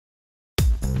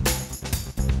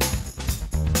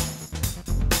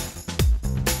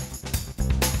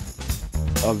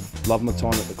I've loved my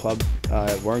time at the club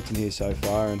at Warrington here so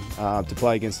far, and to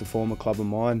play against a former club of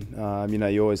mine, you know,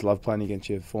 you always love playing against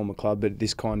your former club, but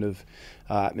this kind of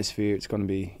atmosphere, it's going to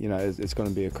be, you know, it's going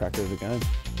to be a cracker of a game.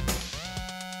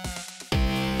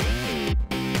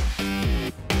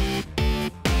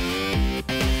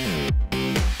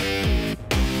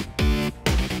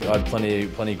 I had plenty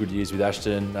of good years with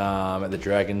Ashton at the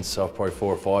Dragons, so probably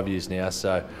 4 or 5 years now.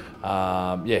 So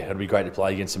yeah, it'd be great to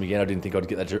play against him again. I didn't think I'd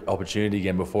get that opportunity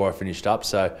again before I finished up.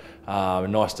 So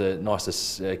nice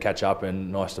to catch up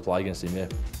and nice to play against him. Yeah.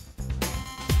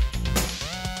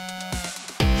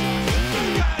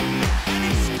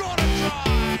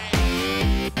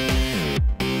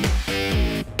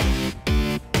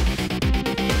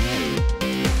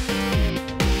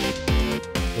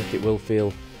 I think it will feel,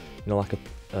 you know, like a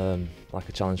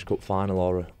Challenge Cup final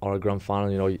or a grand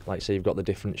final. You know, like say you've got the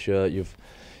different shirt, you're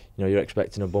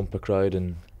expecting a bumper crowd,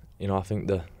 and you know I think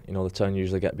the town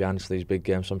usually get behind us for these big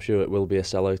games. So I'm sure it will be a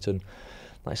sellout, and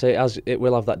like I say, it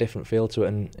will have that different feel to it,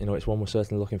 and you know it's one we're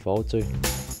certainly looking forward to.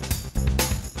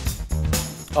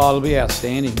 Oh, it'll be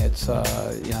outstanding. It's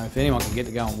you know, if anyone can get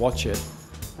to go and watch it,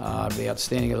 it'll be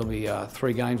outstanding. It'll be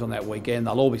 3 games on that weekend.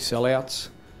 They'll all be sellouts.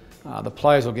 The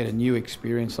players will get a new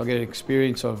experience. They'll get an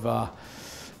experience of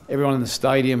everyone in the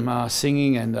stadium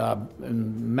singing and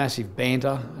massive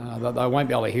banter. They won't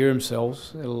be able to hear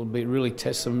themselves. It'll be really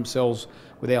test themselves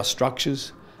with our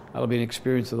structures. It'll be an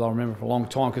experience that they'll remember for a long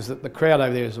time, because the crowd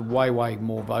over there is way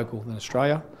more vocal than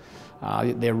Australia.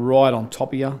 They're right on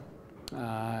top of you,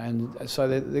 and so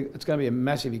it's going to be a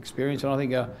massive experience, and I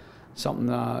think something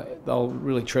they'll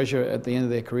really treasure at the end of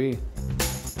their career.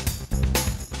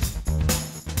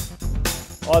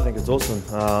 I think it's awesome.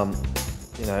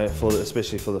 You know,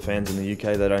 especially for the fans in the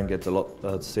UK, they don't get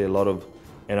to see a lot of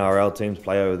NRL teams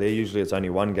play over there. Usually it's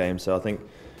only 1 game, so I think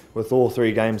with all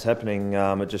 3 games happening,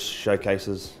 it just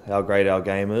showcases how great our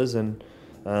game is, and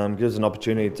gives an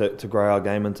opportunity to grow our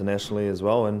game internationally as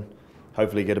well, and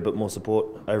hopefully get a bit more support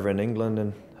over in England,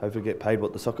 and hopefully get paid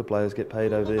what the soccer players get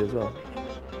paid over there as well.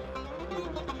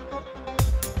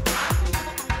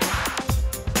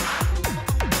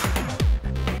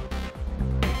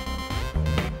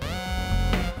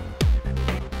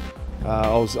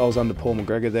 I was under Paul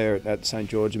McGregor there at St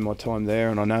George in my time there,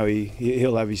 and I know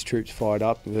he'll have his troops fired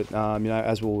up, but you know,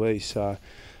 as will we. So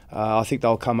I think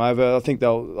they'll come over. I think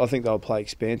they'll play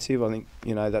expansive. I think,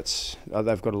 you know,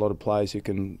 they've got a lot of players who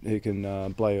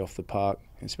can blow you off the park,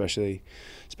 especially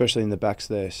in the backs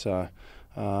there. So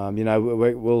you know,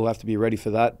 we'll have to be ready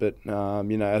for that. But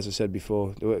you know, as I said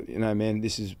before, you know, man,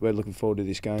 we're looking forward to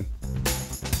this game.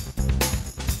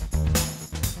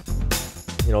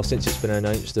 You know, since it's been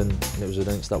announced and it was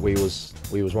announced that we was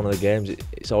one of the games,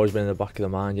 it's always been in the back of the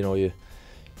mind. You know, you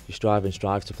strive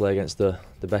to play against the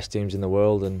best teams in the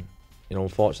world, and you know,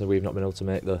 unfortunately we've not been able to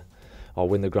make or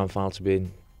win the grand final to be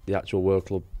in the actual World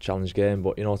Club Challenge game.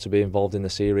 But you know, to be involved in the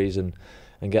series and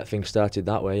get things started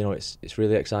that way, you know, it's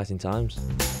really exciting times.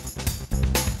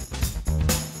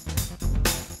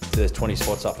 There's 20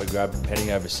 spots up for grab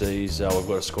heading overseas. We've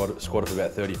got a squad of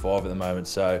about 35 at the moment,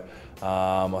 so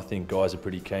I think guys are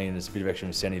pretty keen. There's a bit of extra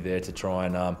incentive there to try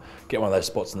and get one of those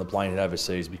spots in the plane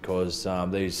overseas, because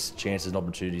these chances and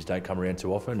opportunities don't come around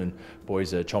too often, and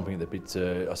boys are chomping at the bit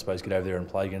to, I suppose, get over there and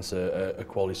play against a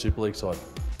quality Super League side.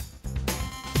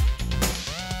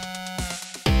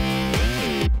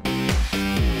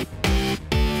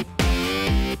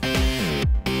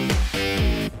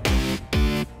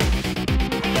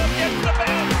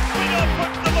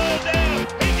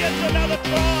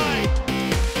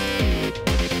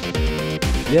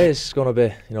 Yeah, it's going to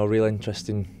be, you know, a real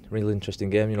interesting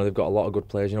game. You know, they've got a lot of good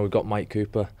players. You know, we've got Mike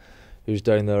Cooper, who's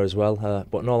down there as well.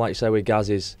 But no, like you say, with Gaz,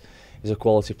 he's a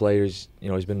quality player. He's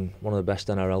been one of the best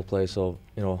NRL players for,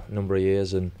 you know, a number of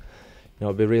years, and you know,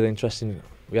 it'll be really interesting.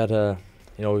 We had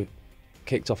we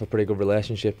kicked off a pretty good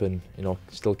relationship, and you know,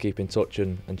 still keep in touch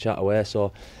and chat away.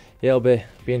 So yeah, it'll be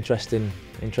interesting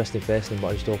facing him, but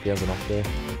I just hope he has an off day.